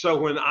 So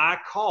when I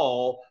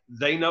call,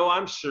 they know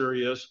I'm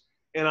serious.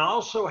 And I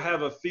also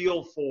have a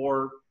feel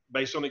for,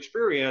 based on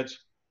experience,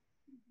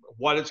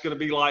 what it's going to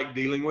be like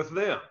dealing with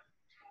them.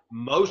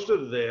 Most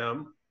of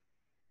them,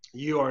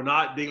 you are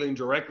not dealing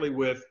directly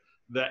with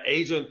the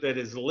agent that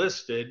is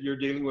listed. You're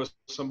dealing with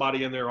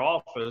somebody in their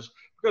office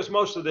because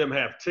most of them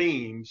have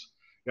teams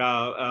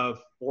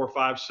of 4,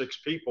 5, 6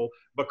 people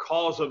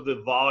because of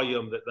the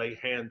volume that they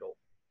handle.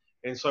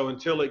 And so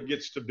until it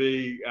gets to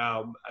be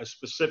a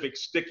specific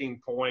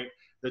sticking point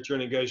that you're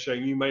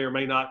negotiating, you may or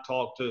may not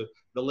talk to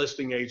the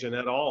listing agent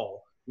at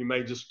all. You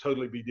may just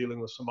totally be dealing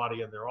with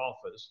somebody in their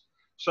office.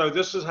 So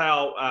this is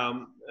how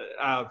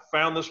I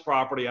found this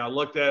property. I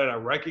looked at it. I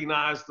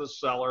recognized the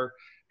seller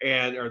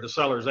or the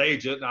seller's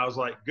agent. And I was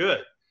like, good.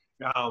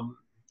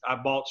 I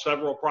bought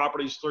several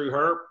properties through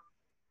her.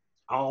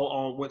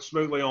 All went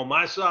smoothly on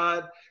my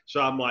side.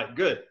 So I'm like,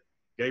 good.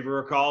 Gave her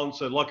a call and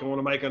said, look, I want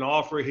to make an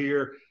offer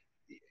here.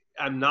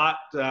 I'm not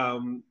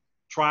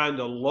trying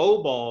to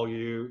lowball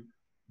you,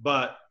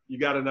 but you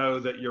got to know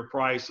that your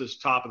price is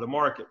top of the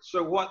market.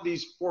 So what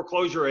these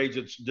foreclosure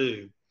agents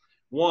do,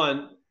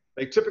 one,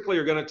 they typically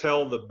are going to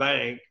tell the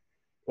bank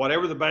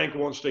whatever the bank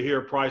wants to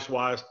hear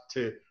price-wise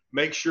to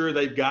make sure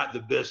they've got the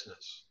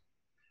business.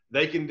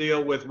 They can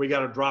deal with, we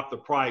got to drop the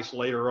price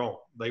later on.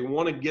 They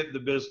want to get the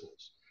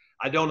business.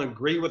 I don't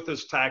agree with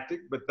this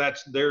tactic, but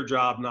that's their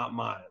job, not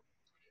mine.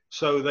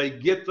 So they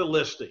get the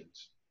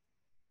listings.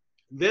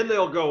 Then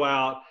they'll go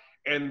out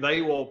and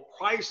they will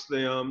price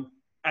them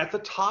at the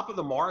top of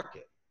the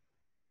market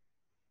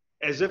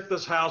as if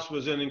this house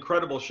was in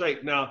incredible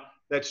shape. Now,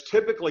 that's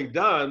typically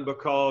done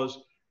because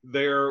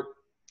they're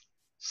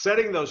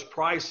setting those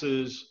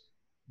prices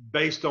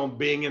based on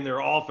being in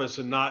their office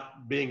and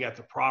not being at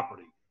the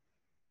property.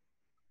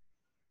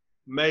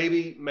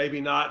 Maybe, maybe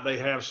not. They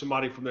have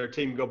somebody from their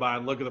team go by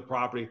and look at the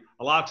property.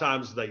 A lot of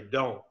times they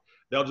don't.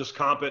 They'll just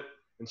comp it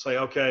and say,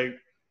 okay,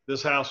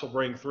 this house will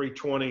bring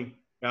 320.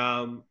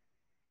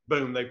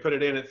 Boom, they put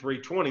it in at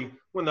 320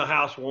 when the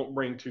house won't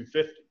bring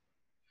 250.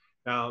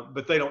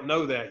 But they don't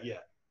know that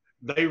yet.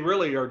 They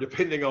really are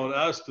depending on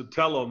us to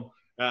tell them,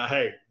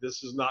 hey,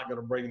 this is not going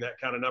to bring that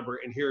kind of number,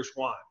 and here's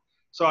why.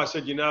 So I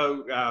said, and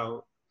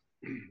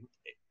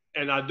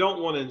I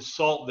don't want to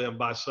insult them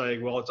by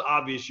saying, well, it's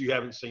obvious you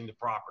haven't seen the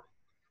property.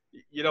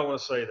 You don't want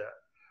to say that.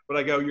 But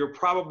I go, you're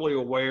probably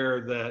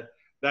aware that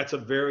that's a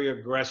very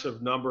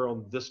aggressive number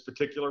on this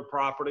particular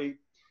property.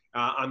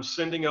 I'm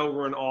sending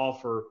over an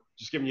offer,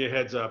 just giving you a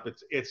heads up.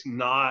 It's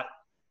not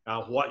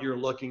what you're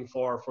looking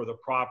for the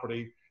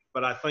property,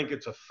 but I think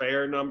it's a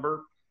fair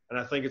number. And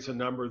I think it's a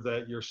number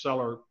that your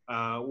seller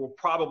will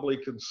probably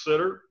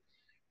consider.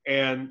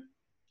 And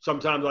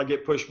sometimes I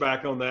get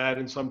pushback on that,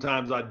 and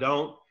sometimes I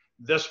don't.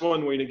 This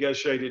one, we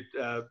negotiated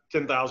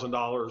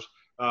 $10,000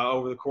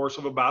 over the course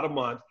of about a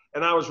month.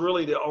 And I was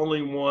really the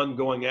only one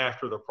going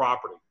after the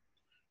property.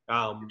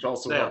 Which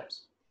also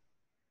helps.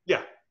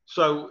 Yeah.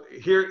 So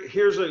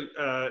here's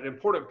an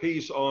important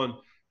piece on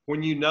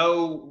when you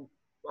know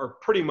or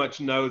pretty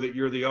much know that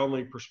you're the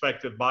only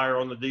prospective buyer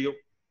on the deal.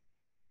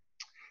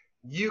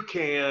 You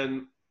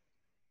can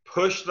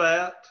push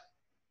that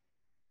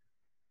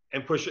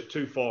and push it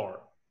too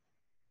far.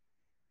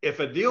 If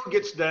a deal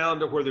gets down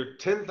to where their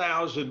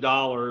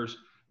 $10,000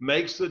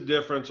 makes the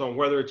difference on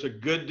whether it's a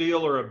good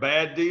deal or a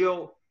bad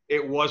deal,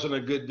 it wasn't a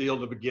good deal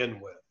to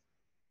begin with.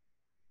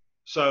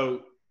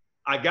 So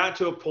I got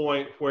to a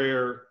point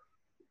where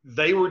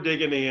they were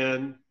digging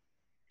in,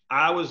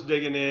 I was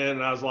digging in,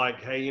 and I was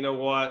like, hey, you know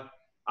what?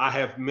 I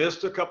have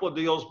missed a couple of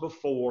deals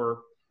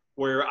before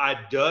where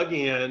I dug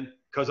in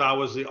because I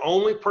was the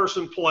only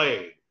person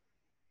playing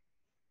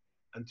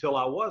until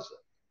I wasn't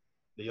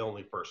the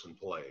only person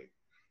playing.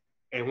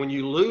 And when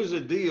you lose a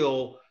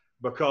deal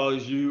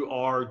because you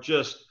are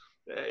just,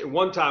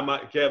 one time,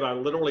 Kev, I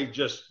literally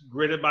just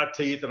gritted my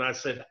teeth and I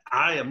said,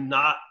 I am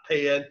not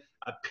paying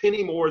a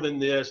penny more than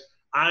this.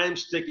 I'm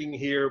sticking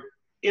here.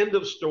 End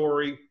of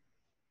story.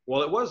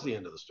 Well, it was the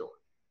end of the story.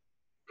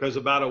 Because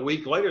about a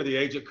week later, the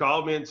agent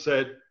called me and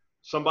said,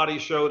 somebody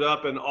showed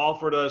up and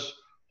offered us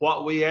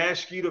what we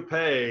asked you to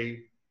pay,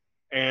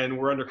 and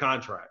we're under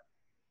contract.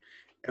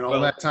 And all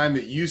that time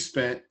that you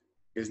spent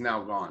is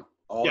now gone.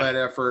 All that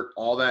effort,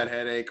 all that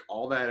headache,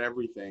 all that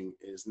everything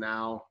is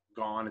now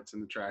gone. It's in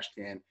the trash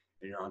can,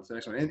 and you're on to the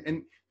next one.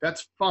 And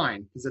that's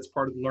fine because that's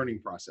part of the learning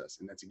process.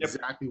 And that's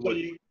exactly what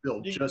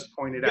Bill just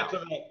pointed out.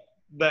 To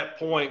that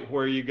point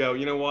where you go,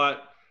 you know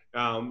what?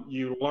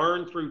 You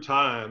learn through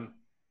time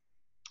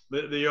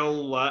the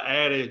old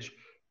adage,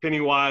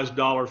 penny wise,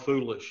 dollar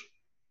foolish.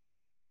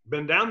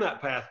 Been down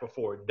that path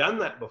before, done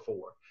that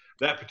before.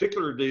 That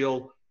particular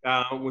deal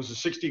was a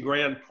 60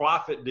 grand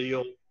profit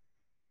deal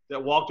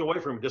that walked away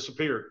from,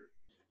 disappeared.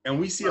 And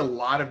we see a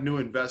lot of new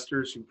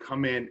investors who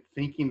come in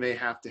thinking they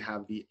have to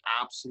have the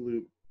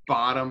absolute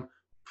bottom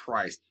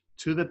price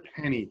to the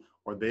penny,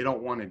 or they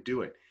don't want to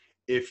do it.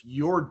 If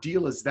your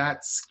deal is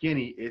that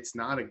skinny, it's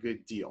not a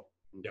good deal.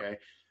 Okay. Yep.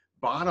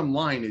 Bottom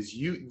line is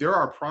there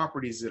are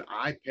properties that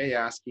I pay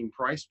asking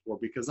price for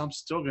because I'm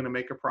still going to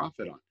make a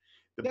profit on.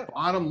 The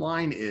bottom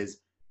line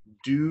is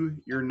do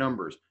your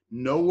numbers.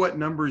 Know what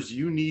numbers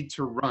you need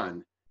to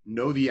run.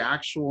 Know the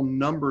actual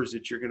numbers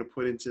that you're going to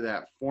put into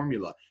that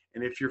formula.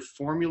 And if your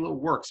formula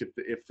works,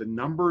 if the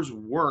numbers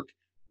work,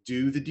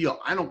 do the deal.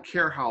 I don't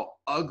care how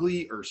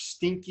ugly or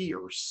stinky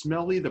or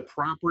smelly the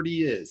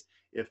property is.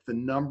 If the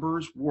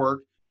numbers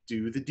work,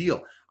 do the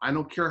deal. I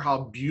don't care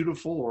how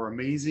beautiful or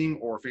amazing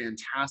or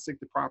fantastic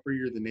the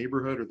property or the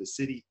neighborhood or the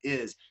city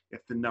is.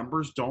 If the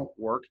numbers don't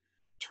work,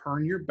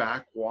 turn your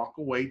back, walk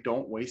away.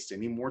 Don't waste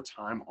any more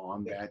time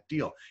on that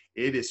deal.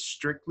 It is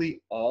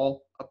strictly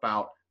all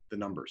about the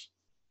numbers.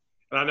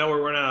 And I know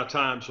we're running out of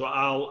time, so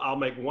I'll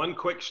make one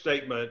quick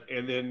statement,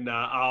 and then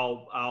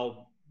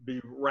I'll be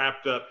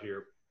wrapped up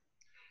here.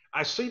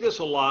 I see this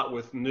a lot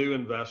with new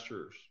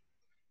investors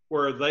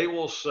where they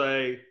will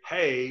say,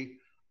 hey,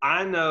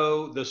 I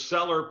know the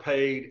seller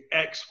paid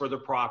X for the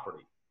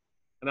property.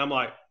 And I'm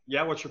like,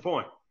 yeah, what's your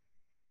point?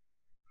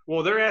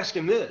 Well, they're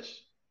asking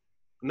this,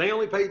 and they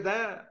only paid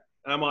that.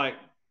 And I'm like,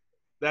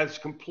 that's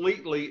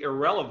completely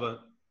irrelevant,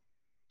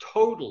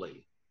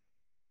 totally.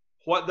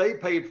 What they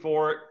paid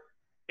for it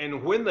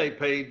and when they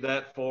paid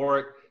that for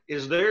it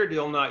is their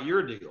deal, not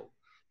your deal.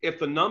 If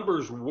the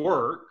numbers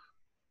work,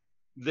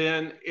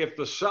 then if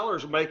the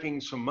seller's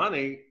making some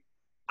money,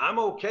 I'm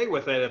okay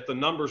with that if the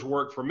numbers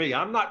work for me.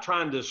 I'm not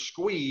trying to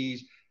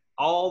squeeze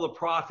all the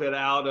profit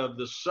out of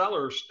the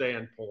seller's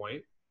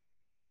standpoint.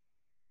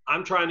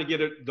 I'm trying to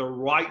get it the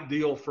right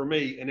deal for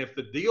me. And if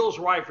the deal's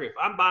right for me, if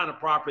I'm buying a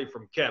property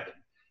from Kevin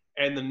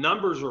and the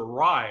numbers are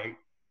right,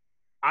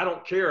 I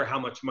don't care how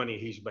much money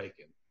he's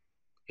making.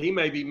 He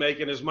may be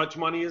making as much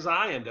money as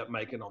I end up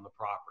making on the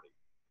property.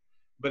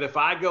 But if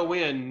I go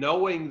in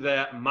knowing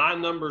that my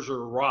numbers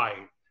are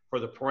right for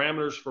the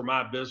parameters for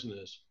my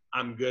business,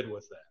 I'm good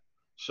with that.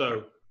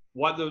 So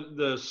what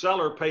the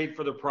seller paid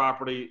for the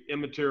property,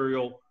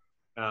 immaterial,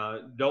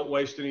 don't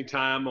waste any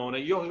time on it.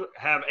 You'll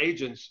have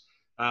agents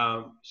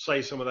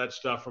say some of that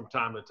stuff from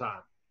time to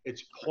time.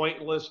 It's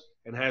pointless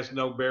and has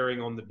no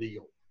bearing on the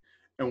deal.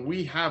 And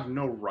we have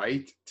no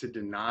right to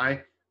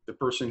deny the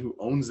person who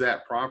owns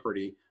that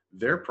property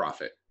their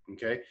profit,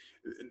 okay?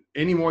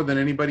 Any more than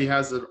anybody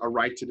has a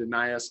right to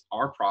deny us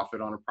our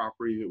profit on a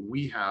property that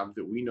we have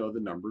that we know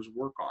the numbers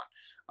work on.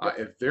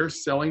 If they're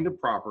selling the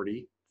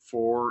property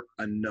for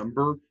a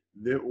number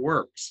that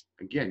works,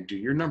 again, do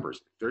your numbers.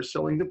 If they're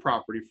selling the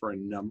property for a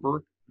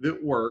number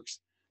that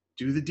works,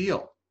 do the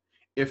deal.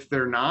 If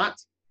they're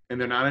not, and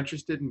they're not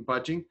interested in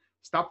budging,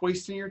 stop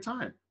wasting your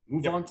time.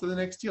 Move on to the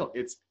next deal.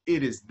 It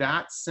is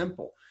that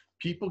simple.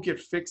 People get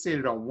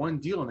fixated on one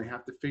deal and they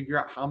have to figure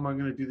out, how am I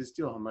going to do this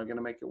deal? How am I going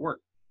to make it work?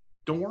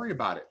 Don't worry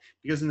about it,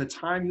 because in the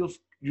time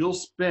you'll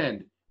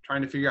spend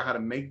trying to figure out how to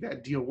make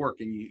that deal work,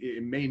 and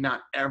it may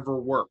not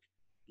ever work.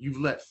 You've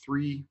let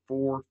 3,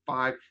 4,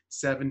 5,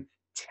 7,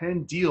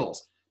 10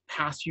 deals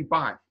pass you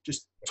by,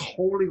 just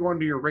totally go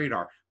under your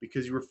radar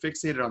because you were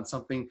fixated on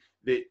something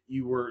that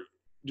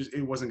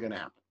it wasn't going to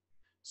happen.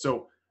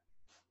 So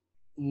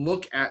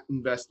look at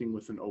investing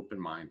with an open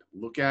mind.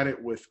 Look at it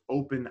with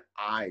open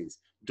eyes.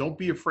 Don't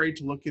be afraid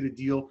to look at a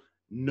deal.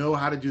 Know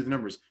how to do the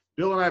numbers.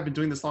 Bill and I have been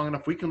doing this long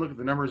enough. We can look at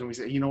the numbers and we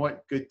say, you know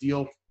what? Good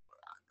deal.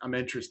 I'm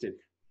interested.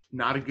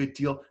 Not a good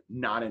deal.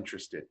 Not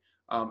interested.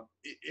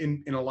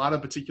 In a lot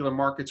of particular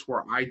markets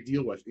where I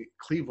deal with,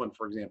 Cleveland,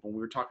 for example, we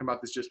were talking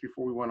about this just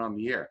before we went on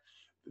the air.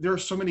 There are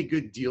so many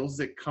good deals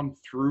that come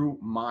through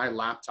my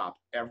laptop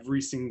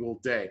every single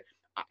day.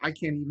 I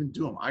can't even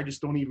do them. I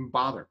just don't even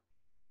bother.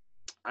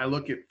 I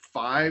look at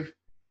five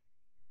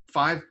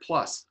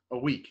plus a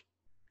week,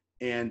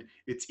 and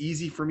it's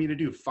easy for me to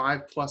do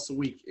 5+ a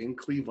week in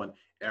Cleveland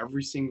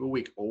every single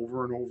week,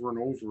 over and over and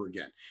over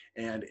again.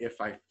 And if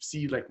I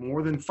see like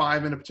more than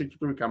 5 in a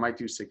particular week, I might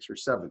do 6 or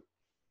 7.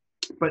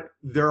 But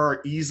there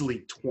are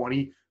easily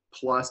 20+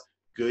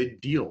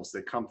 good deals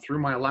that come through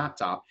my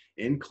laptop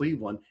in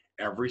Cleveland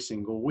every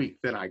single week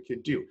that I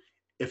could do.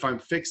 If I'm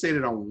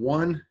fixated on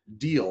one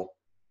deal,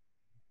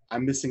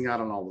 I'm missing out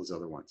on all those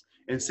other ones.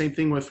 And same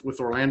thing with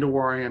Orlando,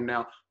 where I am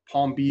now,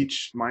 Palm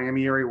Beach,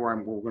 Miami area, where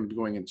we're going to be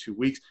going in 2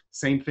 weeks.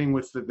 Same thing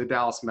with the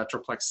Dallas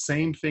Metroplex.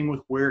 Same thing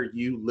with where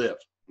you live,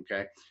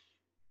 okay?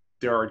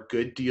 There are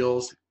good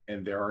deals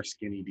and there are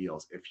skinny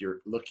deals. If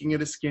you're looking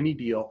at a skinny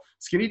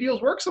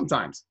deals work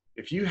sometimes.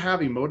 If you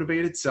have a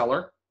motivated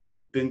seller,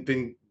 then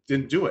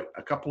do it.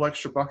 A couple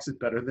extra bucks is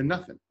better than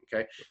nothing,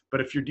 okay? But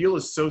if your deal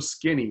is so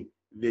skinny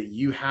that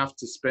you have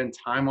to spend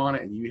time on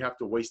it and you have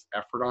to waste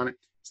effort on it,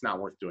 it's not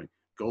worth doing.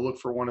 Go look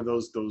for one of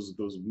those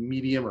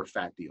medium or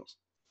fat deals.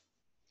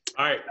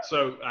 All right.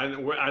 So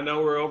I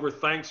know we're over.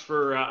 Thanks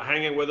for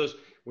hanging with us.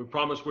 We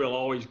promise we'll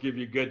always give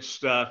you good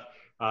stuff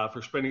for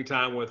spending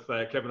time with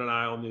Kevin and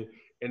I on the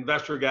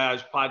Investor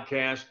Guys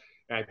podcast.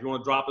 If you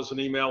want to drop us an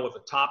email with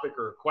a topic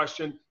or a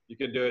question, you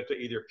can do it to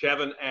either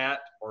Kevin at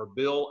or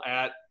Bill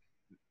at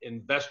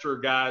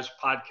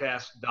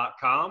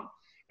investorguyspodcast.com.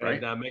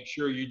 Right. And make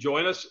sure you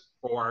join us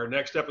for our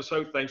next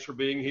episode. Thanks for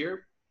being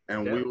here.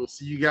 And we will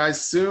see you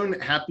guys soon.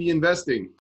 Happy investing.